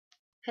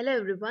Hello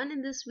everyone,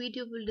 in this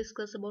video we'll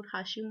discuss about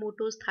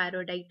Hashimoto's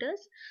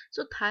thyroiditis.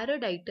 So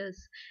thyroiditis,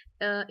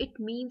 it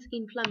means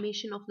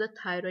inflammation of the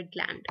thyroid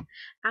gland,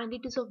 and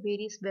it is of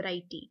various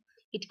variety.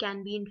 It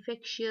can be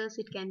infectious,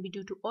 it can be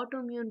due to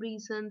autoimmune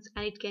reasons,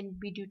 and it can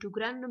be due to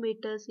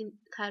granulomatous in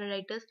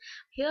thyroiditis.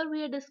 Here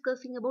we are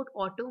discussing about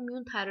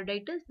autoimmune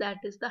thyroiditis, that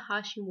is the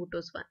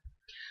Hashimoto's one.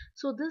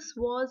 So this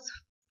was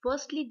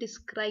firstly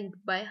described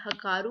by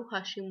Hikaru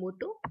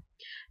Hashimoto,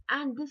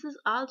 and this is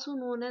also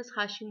known as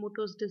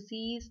Hashimoto's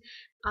disease,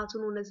 also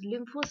known as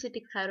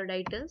lymphocytic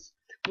thyroiditis.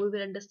 We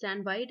will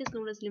understand why it is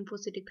known as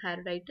lymphocytic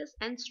thyroiditis,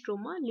 and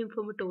struma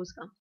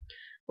lymphomatosa.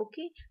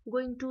 Okay,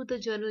 going to the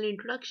general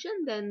introduction,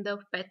 then the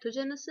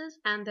pathogenesis,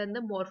 and then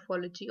the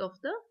morphology of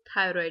the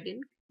thyroid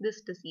in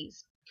this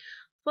disease.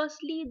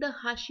 Firstly, the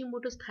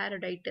Hashimoto's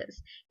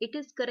thyroiditis. It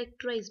is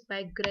characterized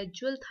by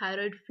gradual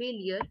thyroid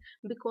failure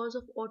because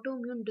of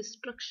autoimmune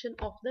destruction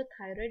of the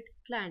thyroid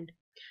gland,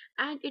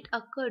 and it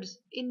occurs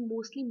in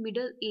mostly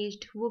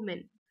middle-aged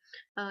women.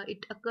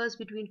 It occurs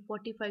between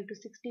 45 to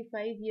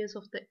 65 years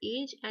of the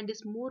age and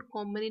is more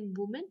common in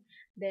women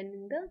than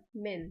in the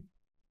men,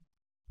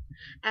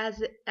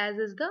 as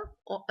is the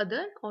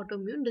other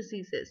autoimmune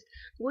diseases.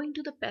 Going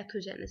to the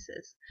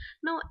pathogenesis.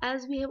 Now,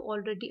 as we have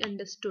already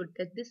understood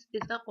that this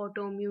is the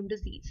autoimmune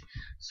disease,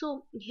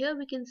 so here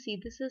we can see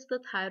this is the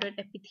thyroid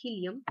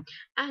epithelium,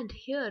 and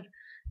here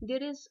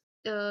there is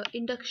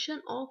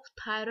induction of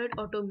thyroid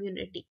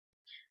autoimmunity.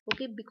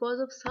 Okay,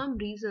 because of some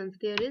reasons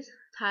there is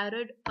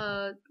thyroid,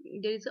 there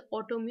is an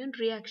autoimmune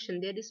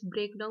reaction, there is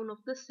breakdown of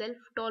the self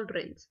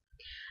tolerance,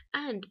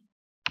 and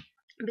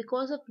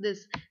because of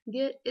this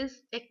there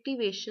is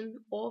activation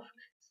of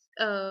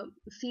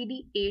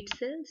CD8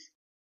 cells,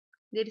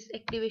 there is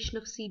activation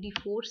of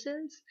CD4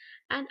 cells,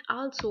 and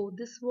also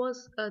this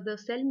was the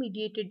cell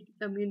mediated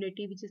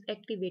immunity which is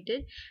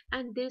activated,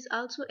 and there is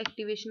also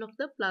activation of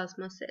the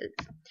plasma cells.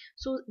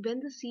 So when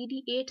the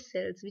CD8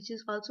 cells, which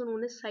is also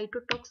known as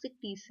cytotoxic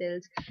T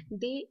cells,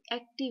 they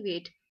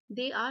activate,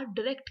 they are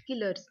direct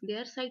killers, they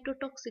are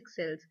cytotoxic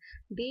cells.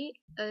 They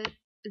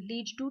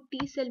lead to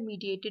T cell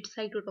mediated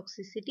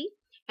cytotoxicity,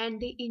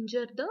 and they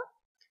injure the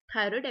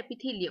thyroid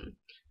epithelium.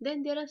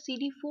 Then there are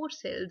CD4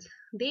 cells.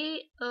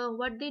 They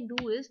what they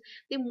do is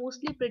they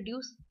mostly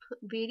produce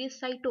various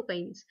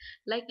cytokines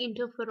like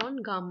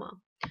interferon gamma.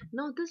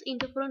 Now this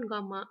interferon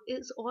gamma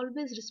is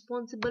always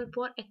responsible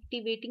for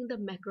activating the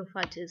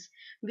macrophages.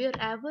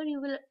 Wherever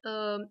you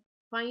will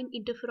find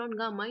interferon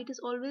gamma, it is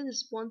always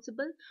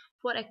responsible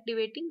for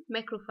activating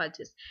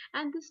macrophages.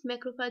 And this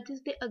macrophages,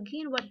 they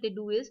again what they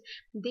do is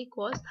they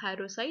cause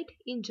thyrocyte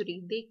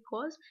injury. They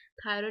cause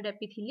thyroid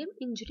epithelium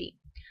injury.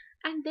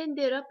 And then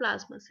there are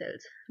plasma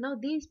cells. Now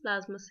these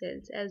plasma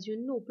cells, as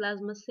you know,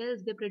 plasma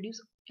cells, they produce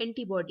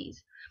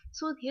antibodies.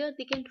 So here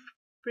they can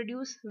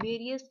produce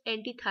various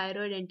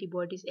anti-thyroid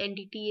antibodies,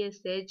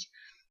 anti-TSH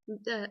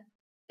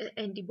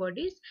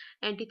antibodies,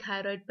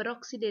 anti-thyroid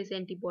peroxidase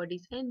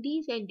antibodies, and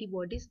these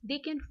antibodies, they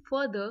can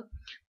further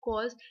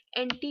cause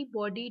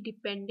antibody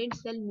dependent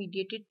cell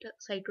mediated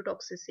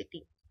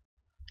cytotoxicity.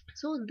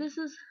 So this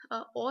is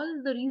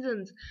all the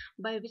reasons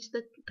by which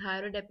the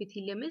thyroid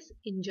epithelium is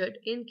injured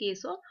in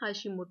case of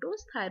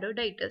Hashimoto's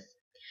thyroiditis.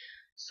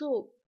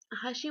 So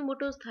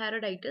Hashimoto's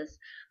thyroiditis,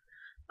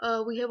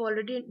 we have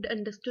already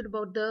understood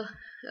about the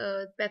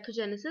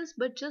pathogenesis,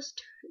 but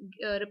just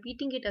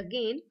repeating it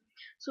again.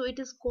 So it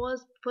is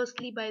caused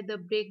firstly by the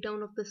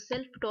breakdown of the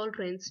self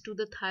tolerance to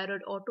the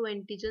thyroid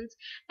autoantigens,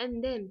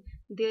 and then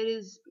there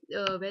is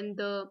when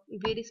the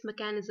various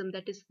mechanism,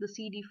 that is the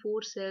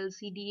CD4 cells,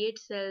 CD8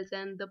 cells,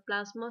 and the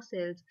plasma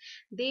cells,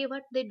 they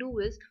what they do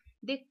is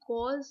they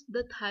cause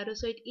the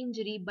thyrocyte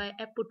injury by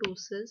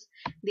apoptosis.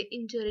 They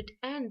injure it,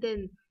 and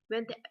then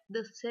when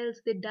the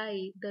cells they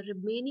die, the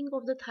remaining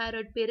of the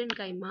thyroid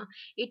parenchyma,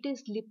 it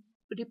is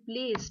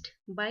replaced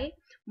by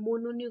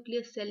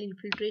mononuclear cell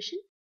infiltration,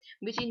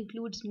 which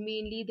includes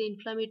mainly the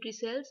inflammatory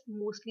cells,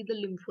 mostly the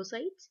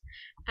lymphocytes,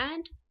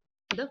 and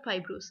the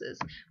fibrosis.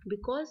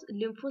 Because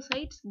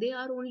lymphocytes, they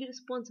are only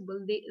responsible,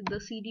 the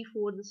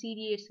CD4, the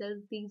CD8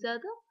 cells, these are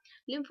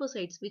the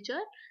lymphocytes which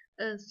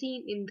are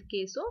seen in the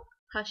case of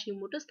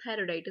Hashimoto's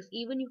thyroiditis.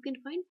 Even you can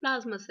find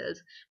plasma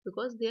cells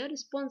because they are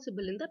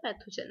responsible in the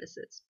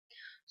pathogenesis.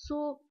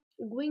 So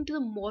going to the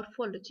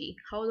morphology,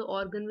 how the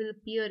organ will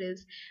appear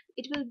is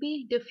it will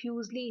be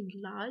diffusely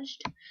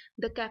enlarged,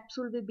 the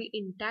capsule will be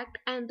intact,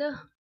 and the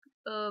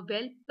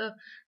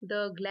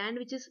gland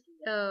which is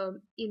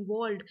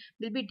involved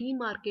will be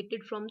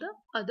demarcated from the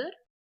other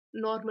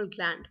normal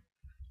gland.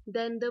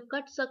 Then the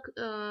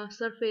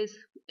surface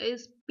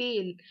is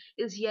pale,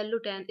 is yellow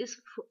tan, is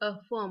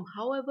firm.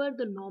 However,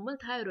 the normal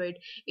thyroid,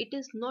 it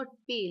is not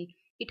pale.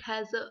 It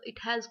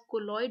has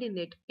colloid in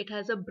it. It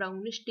has a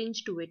brownish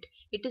tinge to it.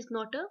 It is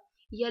not a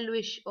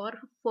yellowish or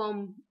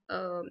firm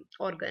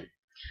organ.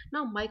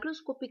 Now,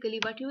 microscopically,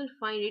 what you will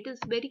find, it is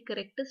very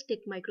characteristic.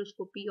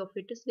 Microscopy of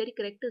it is very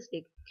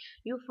characteristic.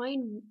 You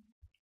find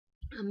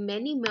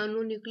many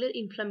mononuclear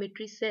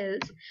inflammatory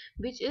cells,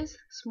 which is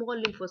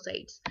small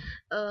lymphocytes.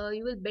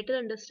 You will better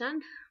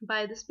understand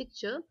by this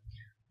picture.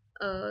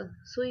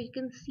 So you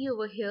can see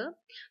over here,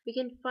 we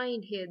can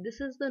find here,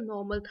 this is the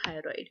normal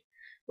thyroid.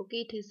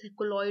 Okay, it is a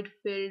colloid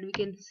filled. We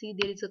can see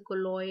there is a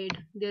colloid,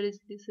 there is,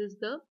 this is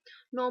the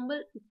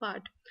normal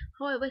part.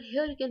 However,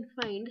 here you can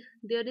find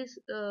there is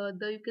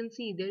you can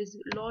see there is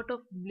a lot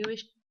of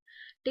bluish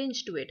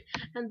tinge to it,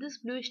 and this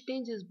bluish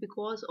tinge is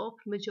because of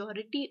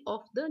majority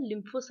of the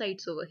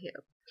lymphocytes over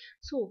here.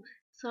 So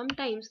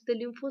sometimes the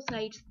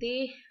lymphocytes,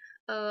 they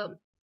uh,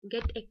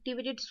 get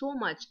activated so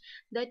much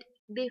that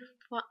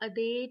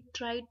they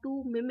try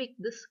to mimic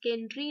the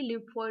secondary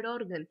lymphoid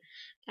organ,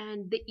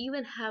 and they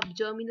even have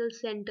germinal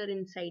center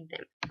inside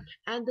them.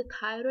 And the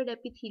thyroid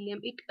epithelium,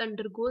 it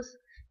undergoes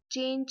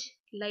change,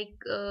 like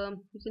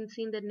you can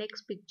see in the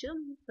next picture.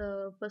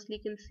 Firstly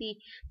you can see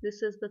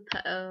this is the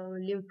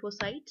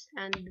lymphocytes,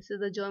 and this is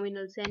the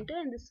germinal center,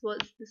 and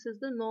this is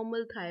the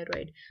normal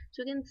thyroid.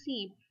 So you can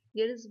see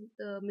there is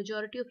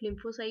majority of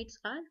lymphocytes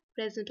are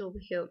present over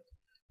here.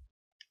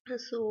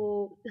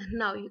 So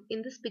now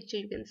in this picture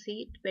you can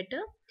see it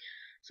better.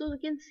 So we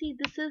can see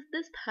this is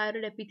this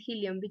thyroid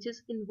epithelium which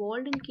is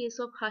involved in case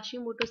of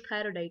Hashimoto's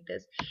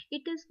thyroiditis.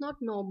 It is not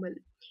normal.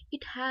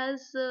 It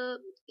has there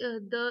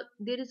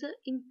is a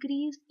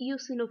increased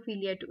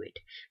eosinophilia to it.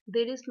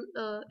 There is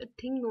a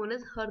thing known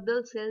as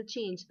Hurdle cell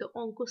change. The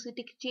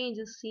oncocytic change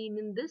is seen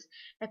in this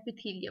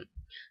epithelium.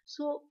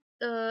 So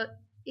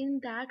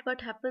in that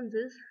what happens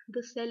is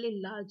the cell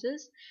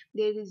enlarges.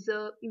 There is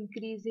a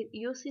increase in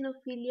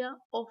eosinophilia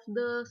of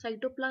the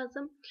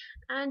cytoplasm,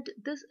 and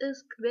this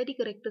is very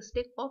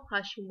characteristic of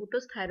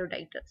Hashimoto's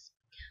thyroiditis.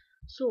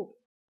 So,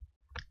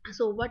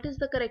 what is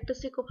the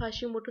characteristic of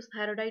Hashimoto's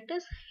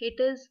thyroiditis? It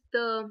is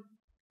the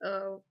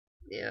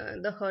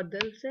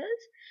Hurdle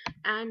cells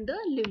and the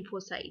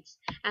lymphocytes,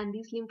 and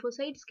these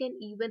lymphocytes can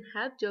even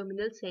have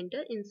germinal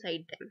center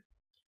inside them.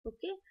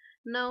 Okay,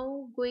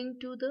 now going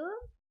to the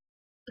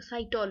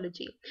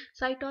cytology.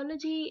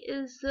 Cytology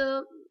is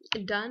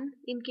done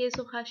in case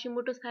of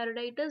Hashimoto's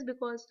thyroiditis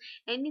because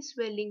any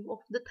swelling of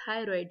the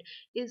thyroid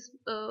is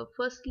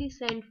firstly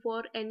sent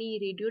for any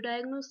radio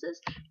diagnosis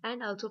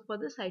and also for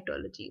the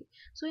cytology.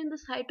 So in the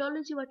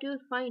cytology, what you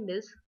will find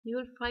is you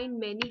will find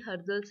many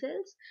Hurzel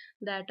cells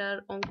that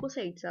are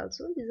oncocytes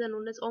also. These are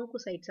known as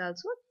oncocytes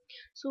also.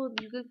 So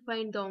you will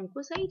find the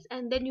oncocytes,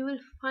 and then you will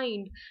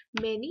find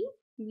many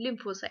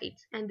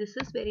lymphocytes, and this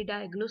is very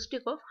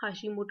diagnostic of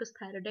Hashimoto's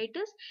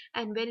thyroiditis.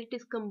 And when it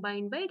is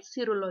combined by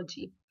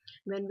serology,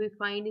 when we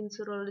find in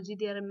serology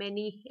there are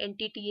many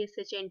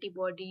anti-TSH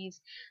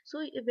antibodies,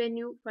 so when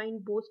you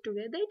find both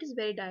together, it is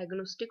very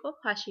diagnostic of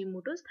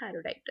Hashimoto's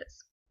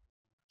thyroiditis.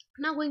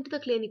 Now going to the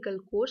clinical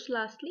course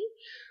lastly.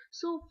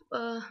 So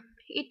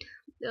it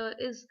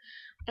is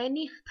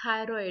any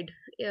thyroid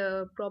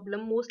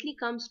problem mostly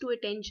comes to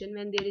attention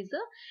when there is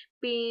a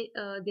pain,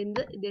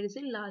 there is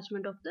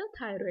enlargement of the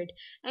thyroid,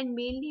 and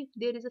mainly if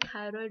there is a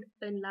thyroid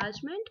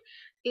enlargement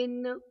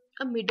in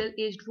a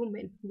middle-aged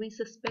woman, we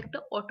suspect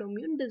a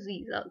autoimmune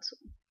disease also.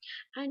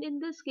 And in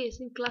this case,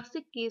 in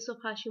classic case of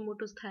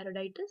Hashimoto's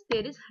thyroiditis,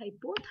 there is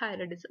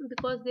hypothyroidism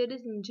because there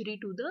is injury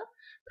to the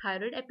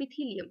thyroid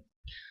epithelium.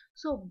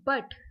 So,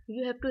 but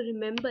you have to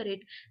remember it,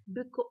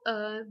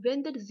 because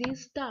when the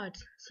disease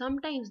starts,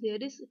 sometimes there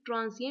is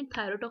transient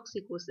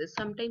thyrotoxicosis,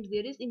 sometimes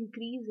there is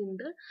increase in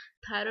the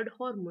thyroid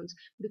hormones,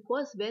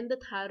 because when the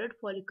thyroid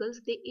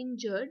follicles they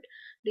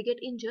get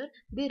injured,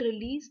 they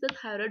release the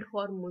thyroid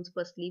hormones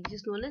firstly, which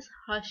is known as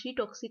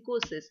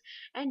Hashitoxicosis,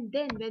 and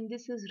then when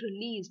this is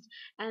released,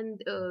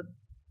 and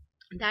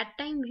that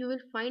time you will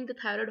find the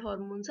thyroid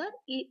hormones are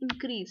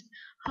increased.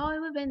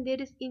 However, when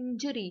there is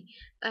injury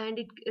and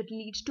it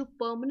leads to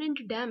permanent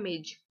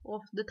damage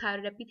of the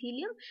thyroid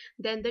epithelium,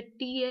 then the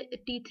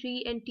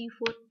T3 and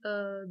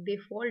T4 they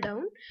fall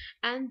down,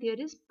 and there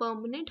is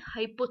permanent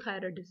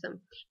hypothyroidism.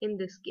 In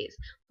this case,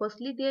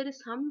 firstly there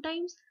is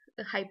sometimes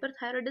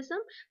hyperthyroidism,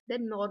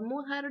 then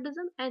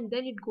normothyroidism, and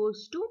then it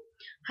goes to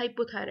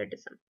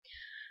hypothyroidism.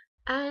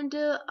 And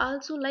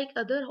also, like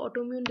other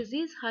autoimmune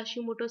disease,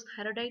 Hashimoto's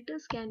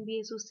thyroiditis can be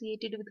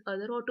associated with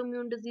other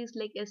autoimmune disease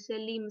like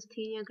SLE,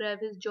 myasthenia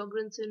gravis,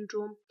 Sjogren's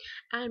syndrome.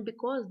 And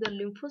because the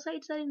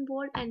lymphocytes are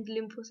involved, and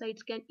lymphocytes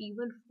can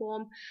even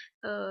form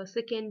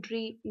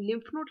secondary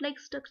lymph node-like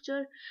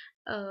structure,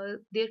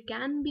 there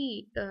can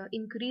be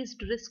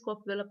increased risk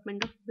of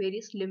development of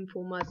various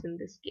lymphomas in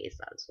this case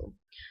also.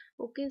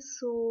 Okay,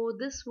 so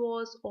this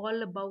was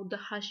all about the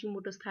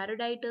Hashimoto's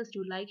thyroiditis.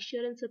 Do like,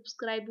 share, and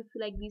subscribe if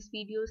you like these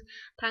videos.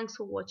 Thanks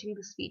for watching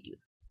this video.